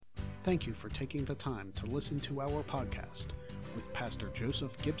Thank you for taking the time to listen to our podcast with Pastor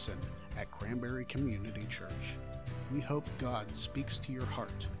Joseph Gibson at Cranberry Community Church. We hope God speaks to your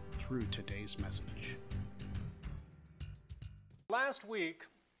heart through today's message. Last week,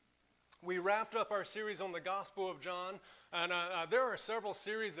 we wrapped up our series on the Gospel of John, and there are several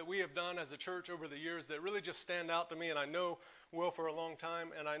series that we have done as a church over the years that really just stand out to me, and I know will for a long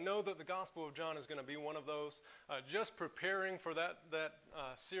time, and I know that the Gospel of John is going to be one of those. Just preparing for that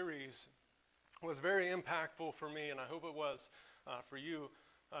series was very impactful for me, and I hope it was for you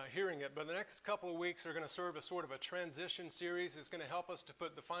hearing it. But the next couple of weeks are going to serve as sort of a transition series. It's going to help us to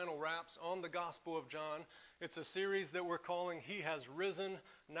put the final wraps on the Gospel of John. It's a series that we're calling He Has Risen,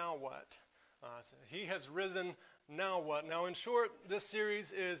 Now What? He has risen, now what? Now, in short, this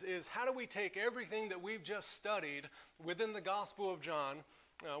series is how do we take everything that we've just studied within the Gospel of John?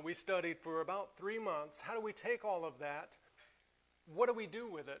 We studied for about 3 months. How do we take all of that? What do we do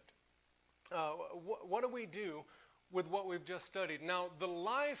with it? What do we do with what we've just studied? Now, the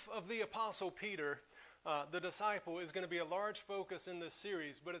life of the Apostle Peter, the disciple, is going to be a large focus in this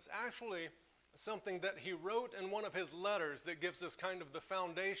series, but it's actually something that he wrote in one of his letters that gives us kind of the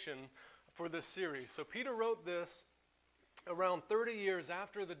foundation for this series. So Peter wrote this around 30 years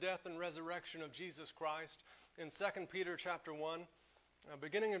after the death and resurrection of Jesus Christ in 2 Peter chapter 1.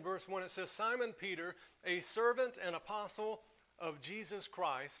 Beginning in verse 1, it says, Simon Peter, a servant and apostle of Jesus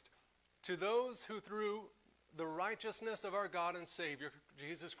Christ, to those who through the righteousness of our God and Savior,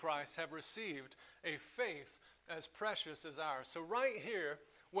 Jesus Christ, have received a faith as precious as ours. So right here,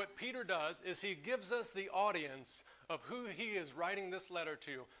 what Peter does is he gives us the audience of who he is writing this letter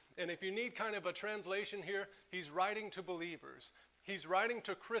to. And if you need kind of a translation here, he's writing to believers. He's writing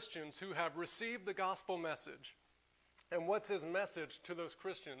to Christians who have received the gospel message. And what's his message to those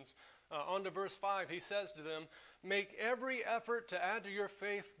Christians? On to verse 5, he says to them, make every effort to add to your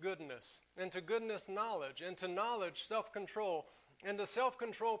faith goodness, and to goodness knowledge, and to knowledge self-control, and to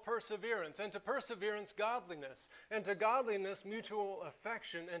self-control perseverance, and to perseverance godliness, and to godliness mutual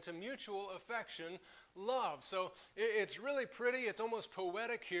affection, and to mutual affection love. So it's really pretty, it's almost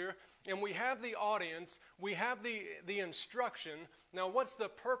poetic here, and we have the audience, we have the instruction. Now what's the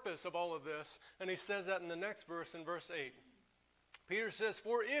purpose of all of this? And he says that in the next verse, in verse 8. Peter says,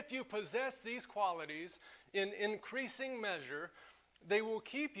 for if you possess these qualities in increasing measure, they will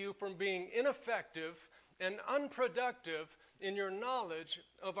keep you from being ineffective and unproductive in your knowledge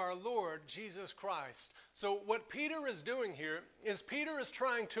of our Lord Jesus Christ. So what Peter is doing here is Peter is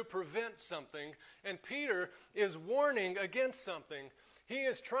trying to prevent something, and Peter is warning against something. He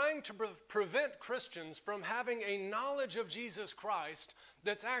is trying to prevent Christians from having a knowledge of Jesus Christ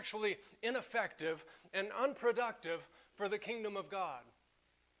that's actually ineffective and unproductive for the kingdom of God.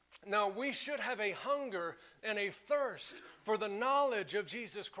 Now, we should have a hunger and a thirst for the knowledge of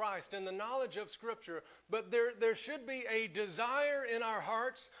Jesus Christ and the knowledge of Scripture, but there should be a desire in our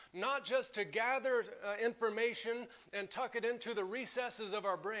hearts, not just to gather information and tuck it into the recesses of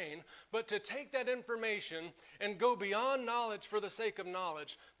our brain, but to take that information and go beyond knowledge for the sake of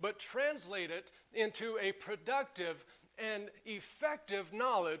knowledge, but translate it into a productive and effective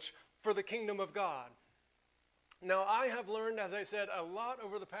knowledge for the kingdom of God. Now, I have learned, as I said, a lot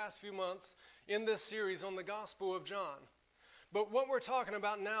over the past few months in this series on the Gospel of John. But what we're talking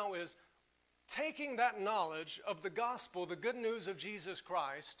about now is taking that knowledge of the gospel, the good news of Jesus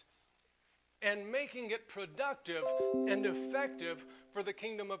Christ, and making it productive and effective for the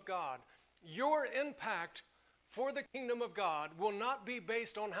kingdom of God. Your impact for the kingdom of God will not be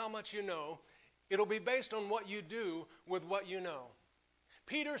based on how much you know. It'll be based on what you do with what you know.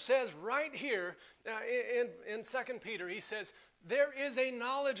 Peter says right here in 2 Peter, he says, there is a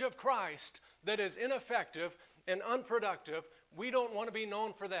knowledge of Christ that is ineffective and unproductive. We don't want to be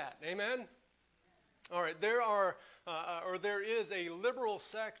known for that. Amen? All right, there is a liberal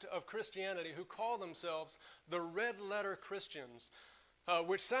sect of Christianity who call themselves the red letter Christians,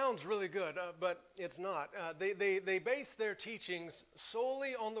 which sounds really good, but it's not. They base their teachings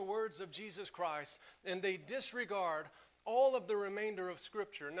solely on the words of Jesus Christ, and they disregard all of the remainder of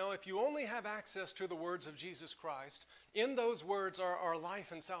Scripture. Now, if you only have access to the words of Jesus Christ, in those words are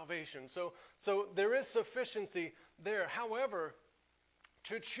life and salvation. So there is sufficiency there. However,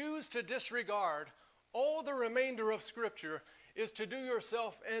 to choose to disregard all the remainder of Scripture is to do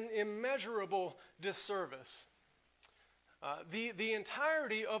yourself an immeasurable disservice. The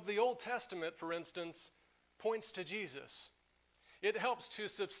entirety of the Old Testament, for instance, points to Jesus. It helps to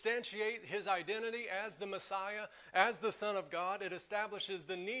substantiate his identity as the Messiah, as the Son of God. It establishes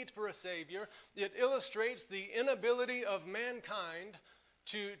the need for a Savior. It illustrates the inability of mankind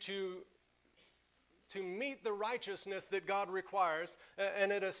to to meet the righteousness that God requires,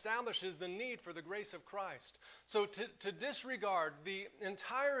 and it establishes the need for the grace of Christ. So to disregard the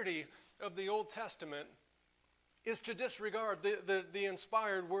entirety of the Old Testament is to disregard the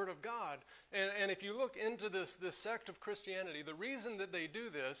inspired Word of God. And if you look into this sect of Christianity, the reason that they do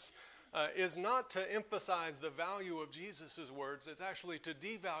this is not to emphasize the value of Jesus' words. It's actually to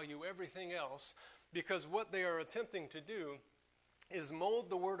devalue everything else, because what they are attempting to do is mold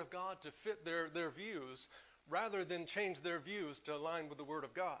the Word of God to fit their views rather than change their views to align with the Word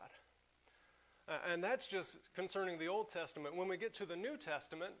of God. And that's just concerning the Old Testament. When we get to the New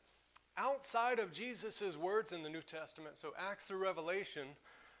Testament, outside of Jesus' words in the New Testament, so Acts through Revelation,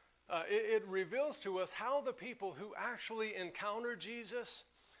 it reveals to us how the people who actually encountered Jesus,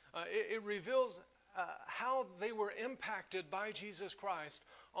 it reveals how they were impacted by Jesus Christ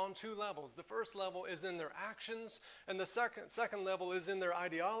on two levels. The first level is in their actions, and the second level is in their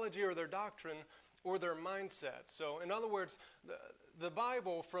ideology or their doctrine or their mindset. So in other words, the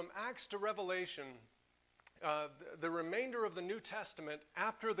Bible from Acts to Revelation, the remainder of the New Testament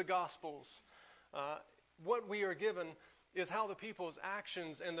after the Gospels, what we are given is how the people's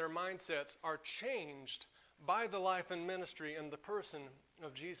actions and their mindsets are changed by the life and ministry and the person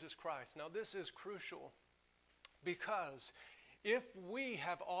of Jesus Christ. Now this is crucial, because if we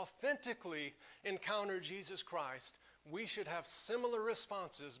have authentically encountered Jesus Christ, we should have similar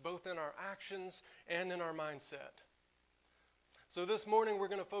responses both in our actions and in our mindset. So this morning we're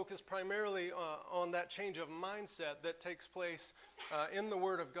going to focus primarily on that change of mindset that takes place in the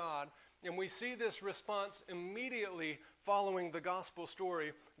Word of God. And we see this response immediately following the gospel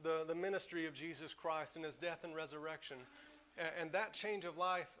story, the ministry of Jesus Christ and his death and resurrection. And that change of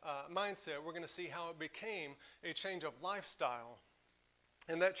life mindset, we're going to see how it became a change of lifestyle.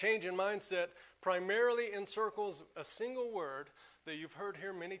 And that change in mindset primarily encircles a single word that you've heard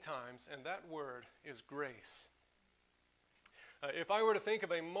here many times, and that word is grace. If I were to think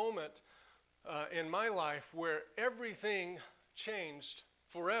of a moment in my life where everything changed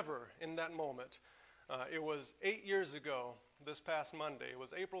forever in that moment, it was 8 years ago this past Monday. It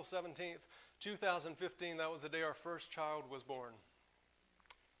was April 17th, 2015. That was the day our first child was born.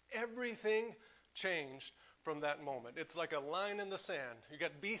 Everything changed from that moment. It's like a line in the sand. You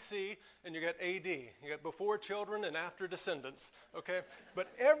got BC and you got AD. You got before children and after descendants, okay?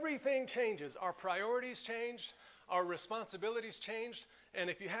 But everything changes. Our priorities changed. Our responsibilities changed. And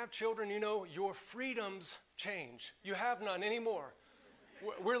if you have children, you know your freedoms change. You have none anymore.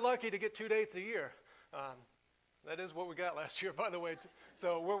 We're lucky to get 2 dates a year. That is what we got last year, by the way.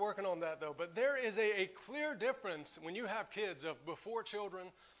 So we're working on that, though. But there is a clear difference when you have kids of before children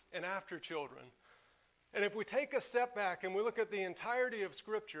and after children. And if we take a step back and we look at the entirety of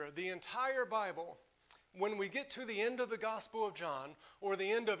Scripture, the entire Bible, when we get to the end of the Gospel of John, or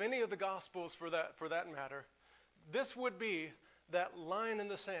the end of any of the Gospels for that matter, this would be that line in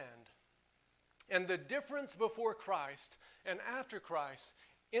the sand. And the difference before Christ and after Christ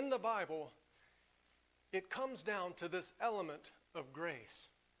in the Bible, it comes down to this element of grace.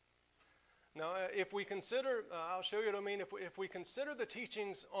 Now, if we consider, I'll show you what I mean, if we consider the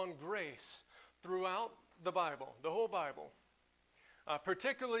teachings on grace throughout the Bible, the whole Bible,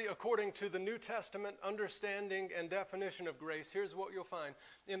 particularly according to the New Testament understanding and definition of grace, here's what you'll find.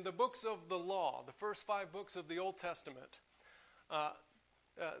 In the books of the law, the first 5 books of the Old Testament,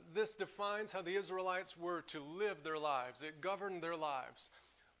 this defines how the Israelites were to live their lives. It governed their lives.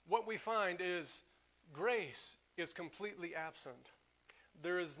 What we find is grace is completely absent.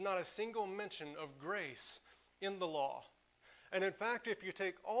 There is not a single mention of grace in the law. And in fact, if you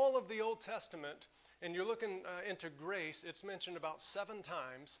take all of the Old Testament and you're looking into grace, it's mentioned about 7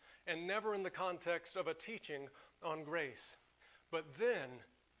 times, and never in the context of a teaching on grace. But then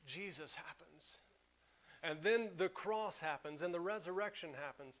Jesus happens. And then the cross happens, and the resurrection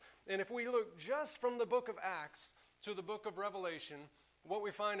happens. And if we look just from the book of Acts to the book of Revelation, what we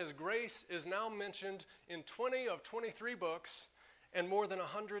find is grace is now mentioned in 20 of 23 books and more than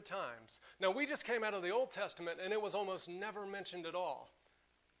 100 times. Now, we just came out of the Old Testament, and it was almost never mentioned at all.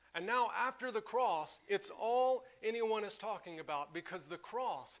 And now, after the cross, it's all anyone is talking about, because the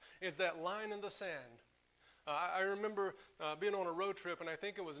cross is that line in the sand. I remember being on a road trip, and I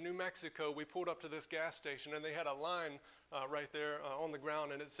think it was New Mexico. We pulled up to this gas station, and they had a line right there on the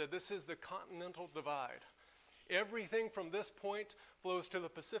ground, and it said, "This is the Continental Divide. Everything from this point flows to the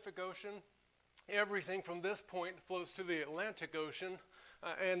Pacific Ocean. Everything from this point flows to the Atlantic Ocean,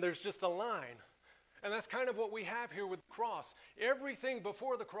 and there's just a line." And that's kind of what we have here with the cross. Everything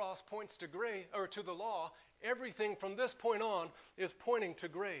before the cross points to grace, or to the law. Everything from this point on is pointing to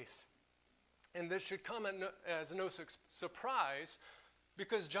grace. And this should come as no surprise,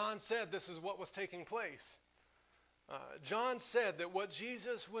 because John said this is what was taking place. John said that what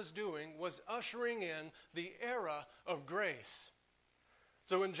Jesus was doing was ushering in the era of grace.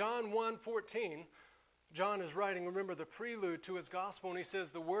 So in John 1:14, John is writing, remember, the prelude to his gospel, and he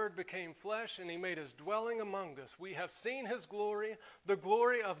says, the Word became flesh, and he made his dwelling among us. We have seen his glory, the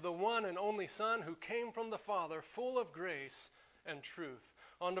glory of the one and only Son who came from the Father, full of grace and truth.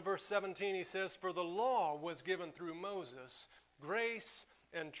 On to verse 17, he says, for the law was given through Moses. Grace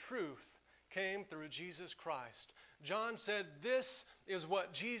and truth came through Jesus Christ. John said this is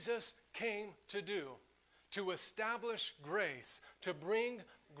what Jesus came to do, to establish grace, to bring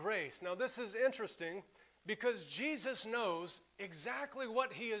grace. Now this is interesting because Jesus knows exactly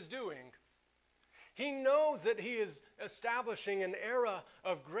what he is doing. He knows that he is establishing an era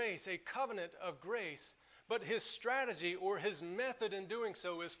of grace, a covenant of grace, but his strategy or his method in doing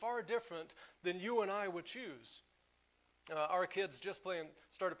so is far different than you and I would choose. Our kids just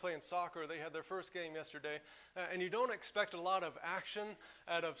started playing soccer. They had their first game yesterday. And you don't expect a lot of action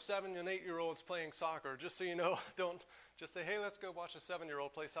out of 7- and 8-year-olds playing soccer. Just so you know, don't just say, hey, let's go watch a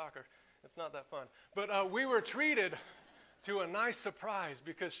 7-year-old play soccer. It's not that fun. But we were treated to a nice surprise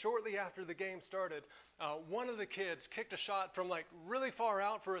because shortly after the game started, one of the kids kicked a shot from like really far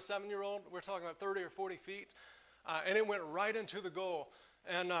out for a 7-year-old. We're talking about 30 or 40 feet. And it went right into the goal.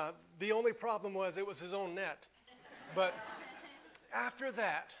 And the only problem was it was his own net. But after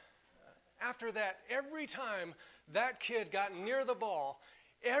that, every time that kid got near the ball,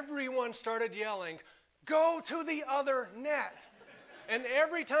 everyone started yelling, go to the other net. And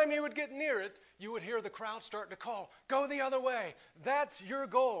every time he would get near it, you would hear the crowd start to call, go the other way. That's your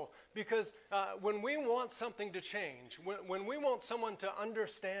goal. Because when we want something to change, when we want someone to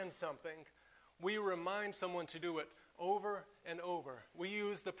understand something, we remind someone to do it over and over. We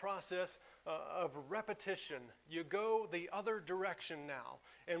use the process of repetition. You go the other direction now,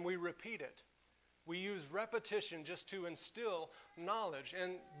 and we repeat it. We use repetition just to instill knowledge.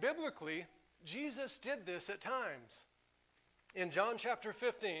 And biblically, Jesus did this at times. In John chapter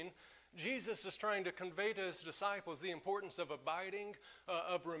 15, Jesus is trying to convey to his disciples the importance of abiding,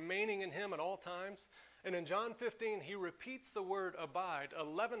 of remaining in him at all times. And in John 15, he repeats the word abide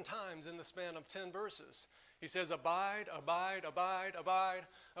 11 times in the span of 10 verses. He says, abide, abide, abide, abide,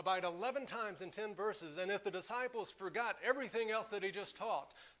 abide 11 times in 10 verses. And if the disciples forgot everything else that he just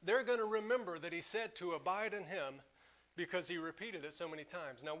taught, they're going to remember that he said to abide in him because he repeated it so many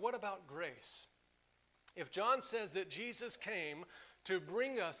times. Now, what about grace? If John says that Jesus came to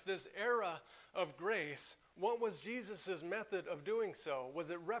bring us this era of grace, what was Jesus' method of doing so? Was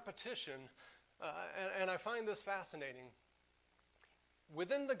it repetition? And I find this fascinating.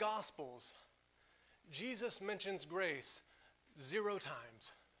 Within the Gospels, Jesus mentions grace 0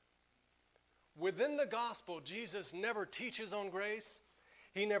 times. Within the gospel, Jesus never teaches on grace.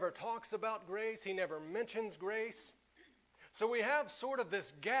 He never talks about grace. He never mentions grace. So we have sort of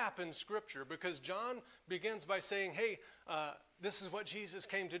this gap in Scripture because John begins by saying, hey, this is what Jesus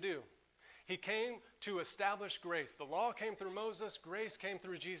came to do. He came to establish grace. The law came through Moses. Grace came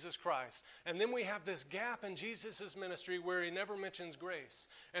through Jesus Christ. And then we have this gap in Jesus' ministry where he never mentions grace.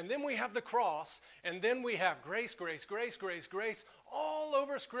 And then we have the cross. And then we have grace, grace, grace, grace, grace. All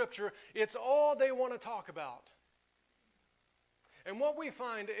over Scripture, it's all they want to talk about. And what we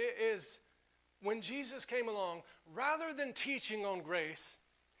find is when Jesus came along, rather than teaching on grace,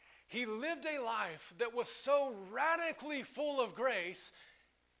 he lived a life that was so radically full of grace,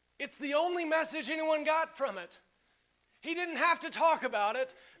 it's the only message anyone got from it. He didn't have to talk about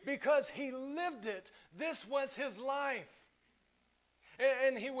it because he lived it. This was his life.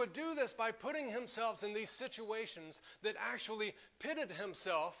 And he would do this by putting himself in these situations that actually pitted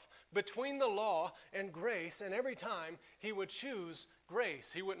himself between the law and grace. And every time he would choose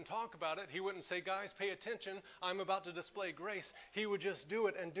grace. He wouldn't talk about it. He wouldn't say, guys, pay attention. I'm about to display grace. He would just do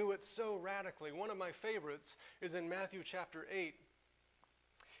it and do it so radically. One of my favorites is in Matthew chapter 8.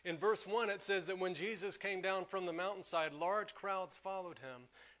 In verse 1, it says that when Jesus came down from the mountainside, large crowds followed him,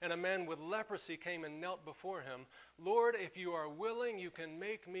 and a man with leprosy came and knelt before him. Lord, if you are willing, you can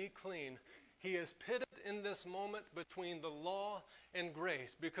make me clean. He is pitted in this moment between the law and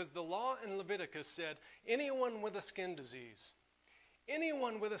grace, because the law in Leviticus said anyone with a skin disease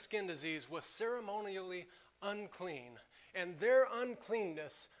was ceremonially unclean, and their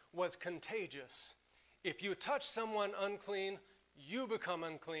uncleanness was contagious. If you touch someone unclean, you become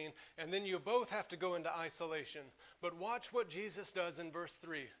unclean, and then you both have to go into isolation. But watch what Jesus does in verse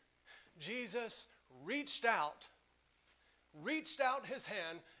 3. Jesus reached out his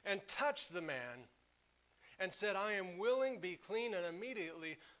hand and touched the man. and said, I am willing, be clean. And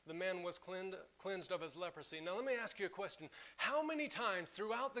immediately the man was cleansed of his leprosy. Now let me ask you a question. How many times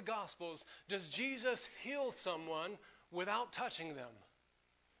throughout the Gospels does Jesus heal someone without touching them?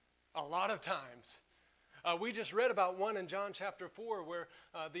 A lot of times. We just read about one in John chapter 4 where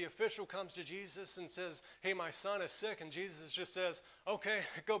the official comes to Jesus and says, hey, my son is sick. And Jesus just says, okay,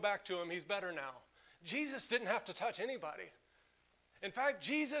 go back to him. He's better now. Jesus didn't have to touch anybody. In fact,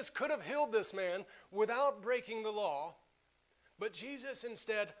 Jesus could have healed this man without breaking the law, but Jesus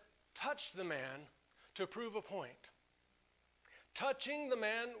instead touched the man to prove a point. Touching the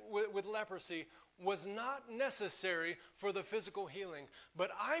man with leprosy was not necessary for the physical healing,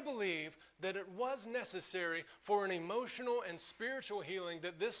 but I believe that it was necessary for an emotional and spiritual healing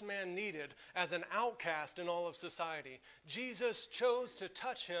that this man needed as an outcast in all of society. Jesus chose to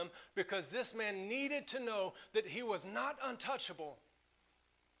touch him because this man needed to know that he was not untouchable.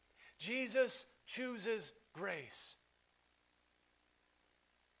 Jesus chooses grace.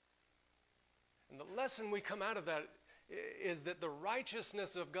 And the lesson we come out of that is that the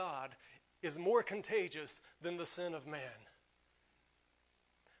righteousness of God is more contagious than the sin of man.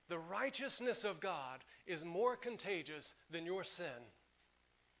 The righteousness of God is more contagious than your sin.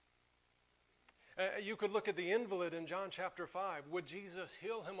 You could look at the invalid in John chapter 5. Would Jesus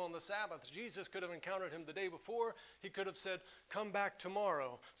heal him on the Sabbath? Jesus could have encountered him the day before. He could have said, come back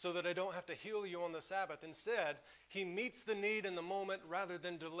tomorrow so that I don't have to heal you on the Sabbath. Instead, he meets the need in the moment rather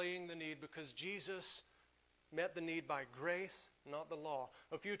than delaying the need, because Jesus met the need by grace, not the law.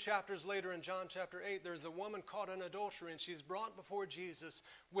 A few chapters later in John chapter 8, there's a woman caught in adultery, and she's brought before Jesus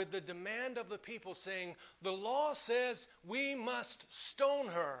with the demand of the people saying, the law says we must stone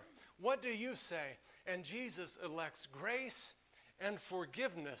her. What do you say? And Jesus elects grace and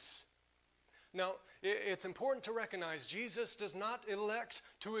forgiveness. Now, it's important to recognize Jesus does not elect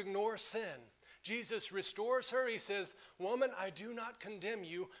to ignore sin. Jesus restores her. He says, woman, I do not condemn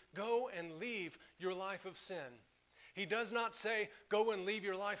you. Go and leave your life of sin. He does not say, go and leave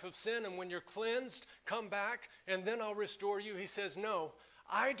your life of sin, and when you're cleansed, come back, and then I'll restore you. He says, no,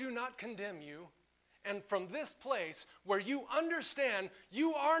 I do not condemn you. And from this place where you understand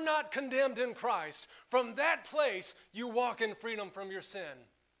you are not condemned in Christ, from that place you walk in freedom from your sin.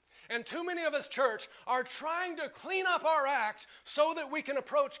 And too many of us, church, are trying to clean up our act so that we can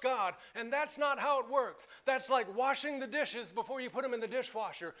approach God. And that's not how it works. That's like washing the dishes before you put them in the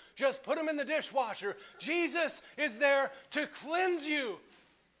dishwasher. Just put them in the dishwasher. Jesus is there to cleanse you.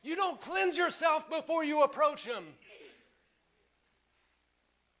 You don't cleanse yourself before you approach him.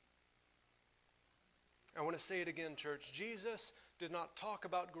 I want to say it again, church. Jesus did not talk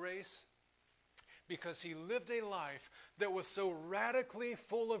about grace because he lived a life that was so radically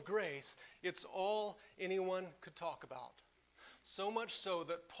full of grace, it's all anyone could talk about. So much so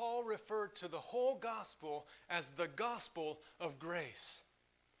that Paul referred to the whole gospel as the gospel of grace.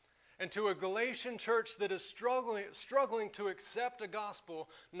 And to a Galatian church that is struggling to accept a gospel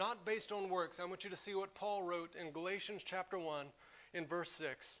not based on works, I want you to see what Paul wrote in Galatians chapter 1 in verse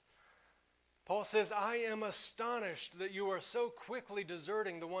 6. Paul says, I am astonished that you are so quickly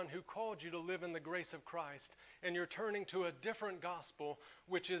deserting the one who called you to live in the grace of Christ, and you're turning to a different gospel,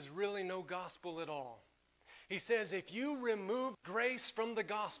 which is really no gospel at all. He says, if you remove grace from the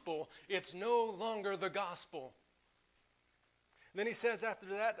gospel, it's no longer the gospel. Then he says after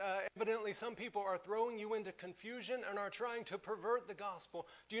that, evidently some people are throwing you into confusion and are trying to pervert the gospel.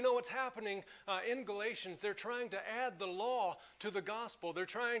 Do you know what's happening in Galatians? They're trying to add the law to the gospel. They're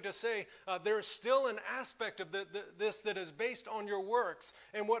trying to say there's still an aspect of this that is based on your works.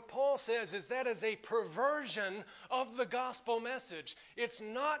 And what Paul says is that is a perversion of the gospel message. It's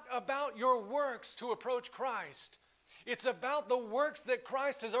not about your works to approach Christ. It's about the works that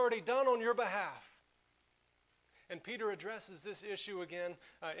Christ has already done on your behalf. And Peter addresses this issue again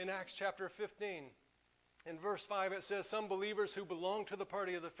in Acts chapter 15. In verse 5 it says, some believers who belonged to the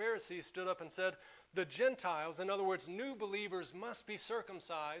party of the Pharisees stood up and said, the Gentiles, in other words, new believers, must be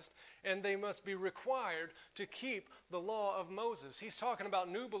circumcised, and they must be required to keep the law of Moses. He's talking about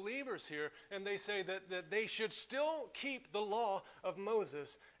new believers here, and they say that they should still keep the law of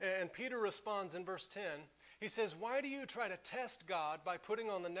Moses. And Peter responds in verse 10. He says, why do you try to test God by putting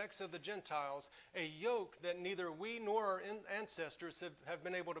on the necks of the Gentiles a yoke that neither we nor our ancestors have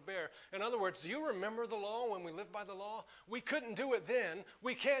been able to bear? In other words, do you remember the law when we lived by the law? We couldn't do it then.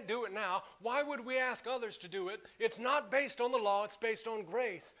 We can't do it now. Why would we ask others to do it? It's not based on the law. It's based on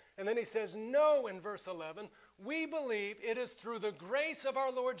grace. And then he says, no, in verse 11, we believe it is through the grace of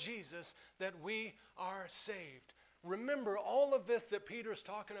our Lord Jesus that we are saved. Remember, all of this that Peter's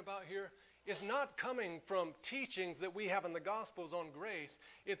talking about here, is not coming from teachings that we have in the Gospels on grace.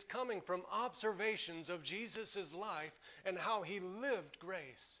 It's coming from observations of Jesus' life and how he lived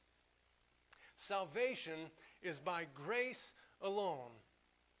grace. Salvation is by grace alone.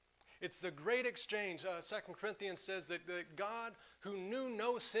 It's the great exchange. 2 Corinthians says that God, who knew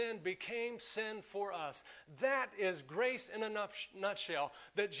no sin, became sin for us. That is grace in a nutshell.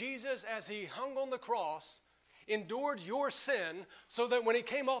 That Jesus, as he hung on the cross, endured your sin so that when he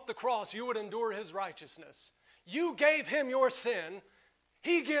came off the cross, you would endure his righteousness. You gave him your sin.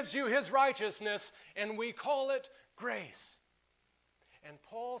 He gives you his righteousness, and we call it grace. And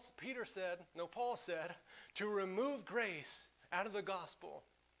Paul said, to remove grace out of the gospel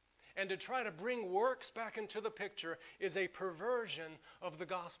and to try to bring works back into the picture is a perversion of the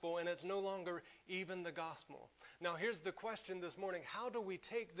gospel, and it's no longer even the gospel. Now here's the question this morning. How do we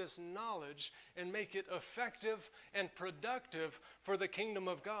take this knowledge and make it effective and productive for the kingdom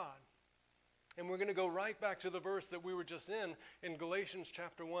of God? And we're going to go right back to the verse that we were just in Galatians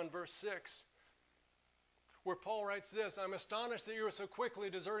chapter 1, verse 6. Where Paul writes this, I'm astonished that you are so quickly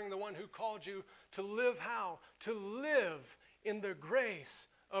deserting the one who called you to live how? To live in the grace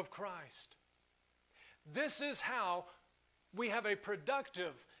of Christ. This is how we have a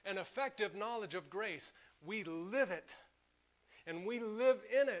productive and effective knowledge of grace. We live it, and we live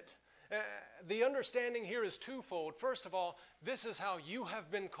in it. The understanding here is twofold. First of all, this is how you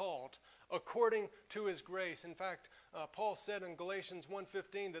have been called according to his grace. In fact, Paul said in Galatians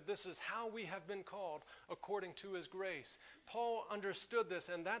 1:15 that this is how we have been called according to his grace. Paul understood this,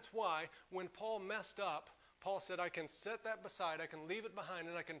 and that's why when Paul messed up, Paul said, I can set that beside, I can leave it behind,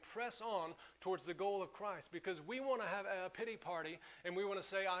 and I can press on towards the goal of Christ, because we want to have a pity party, and we want to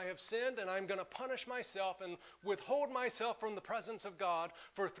say, I have sinned, and I'm going to punish myself and withhold myself from the presence of God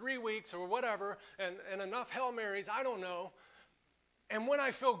for 3 weeks or whatever, and enough Hail Marys, I don't know. And when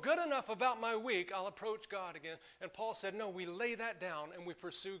I feel good enough about my week, I'll approach God again. And Paul said, no, we lay that down and we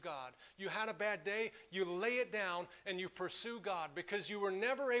pursue God. You had a bad day, you lay it down and you pursue God, because you were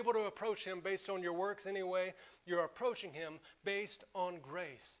never able to approach him based on your works anyway. You're approaching him based on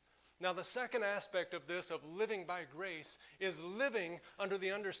grace. Now, the second aspect of this, of living by grace, is living under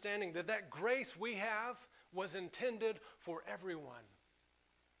the understanding that that grace we have was intended for everyone.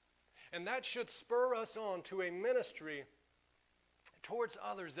 And that should spur us on to a ministry towards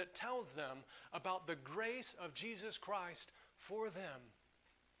others that tells them about the grace of Jesus Christ for them.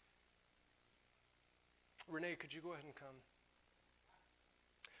 Renee, could you go ahead and come?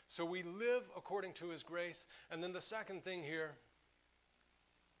 So we live according to his grace. And then the second thing here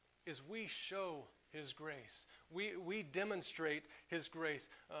is we show his grace. We demonstrate his grace.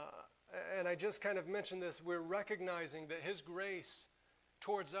 And I just kind of mentioned this. We're recognizing that his grace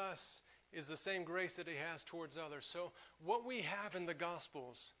towards us is the same grace that he has towards others. So what we have in the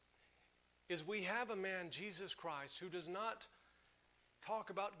Gospels is we have a man, Jesus Christ, who does not talk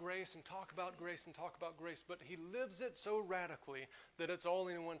about grace and talk about grace and talk about grace, but he lives it so radically that it's all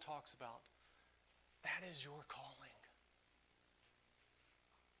anyone talks about. That is your calling.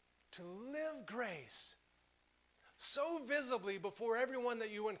 To live grace so visibly before everyone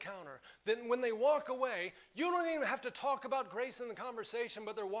that you encounter that when they walk away, you don't even have to talk about grace in the conversation,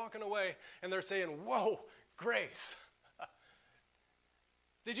 but they're walking away and they're saying, whoa, grace.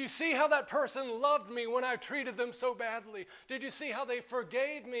 Did you see how that person loved me when I treated them so badly? Did you see how they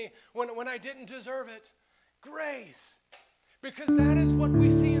forgave me when I didn't deserve it? Grace. Because that is what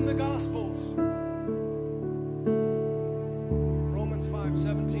we see in the Gospels. Romans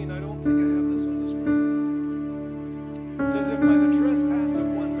 5:17, I don't think I have this on the screen. It says, if by the trespass of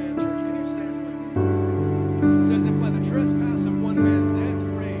one man, church, can you stand with me? It says, if by the trespass of one man death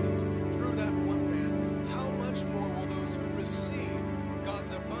reigned through that one man, how much more will those who receive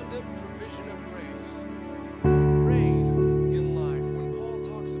God's abundant provision of grace reign in life? When Paul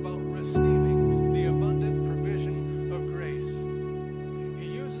talks about receiving the abundant provision of grace, he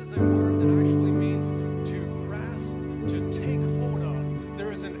uses a word that actually means to grasp, to take hold of.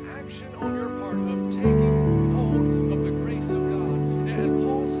 There is an action on your part of taking hold of the grace of God. And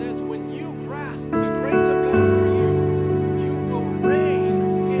Paul says, when you grasp the grace of God for you, you will reign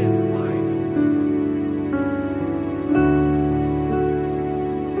in life.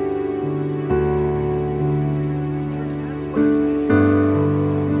 Church, that's what it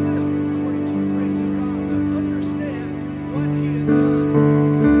means to live according to the grace of God, to understand what he has done.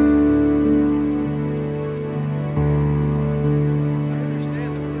 I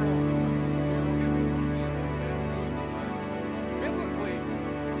understand that we're all human. We all get grumpy and have bad moods at times. Biblically,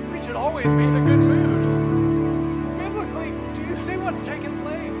 we should always be in a good mood. Biblically, do you see what's taken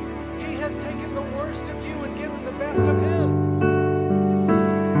place? He has taken the worst of you and given the best of him.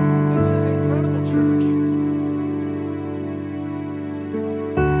 This is incredible.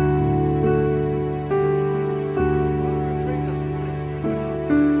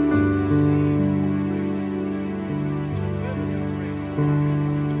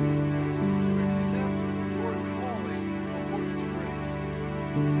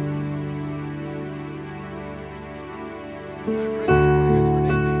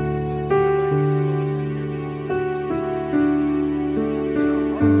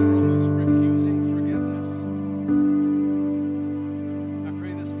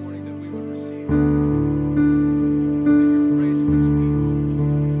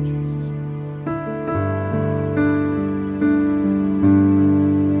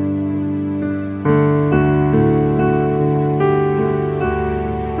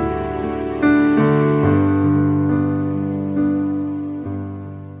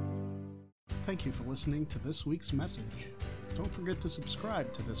 listening to this week's message. Don't forget to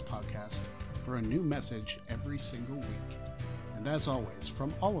subscribe to this podcast for a new message every single week. And as always,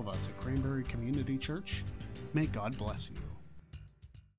 from all of us at Cranberry Community Church, may God bless you.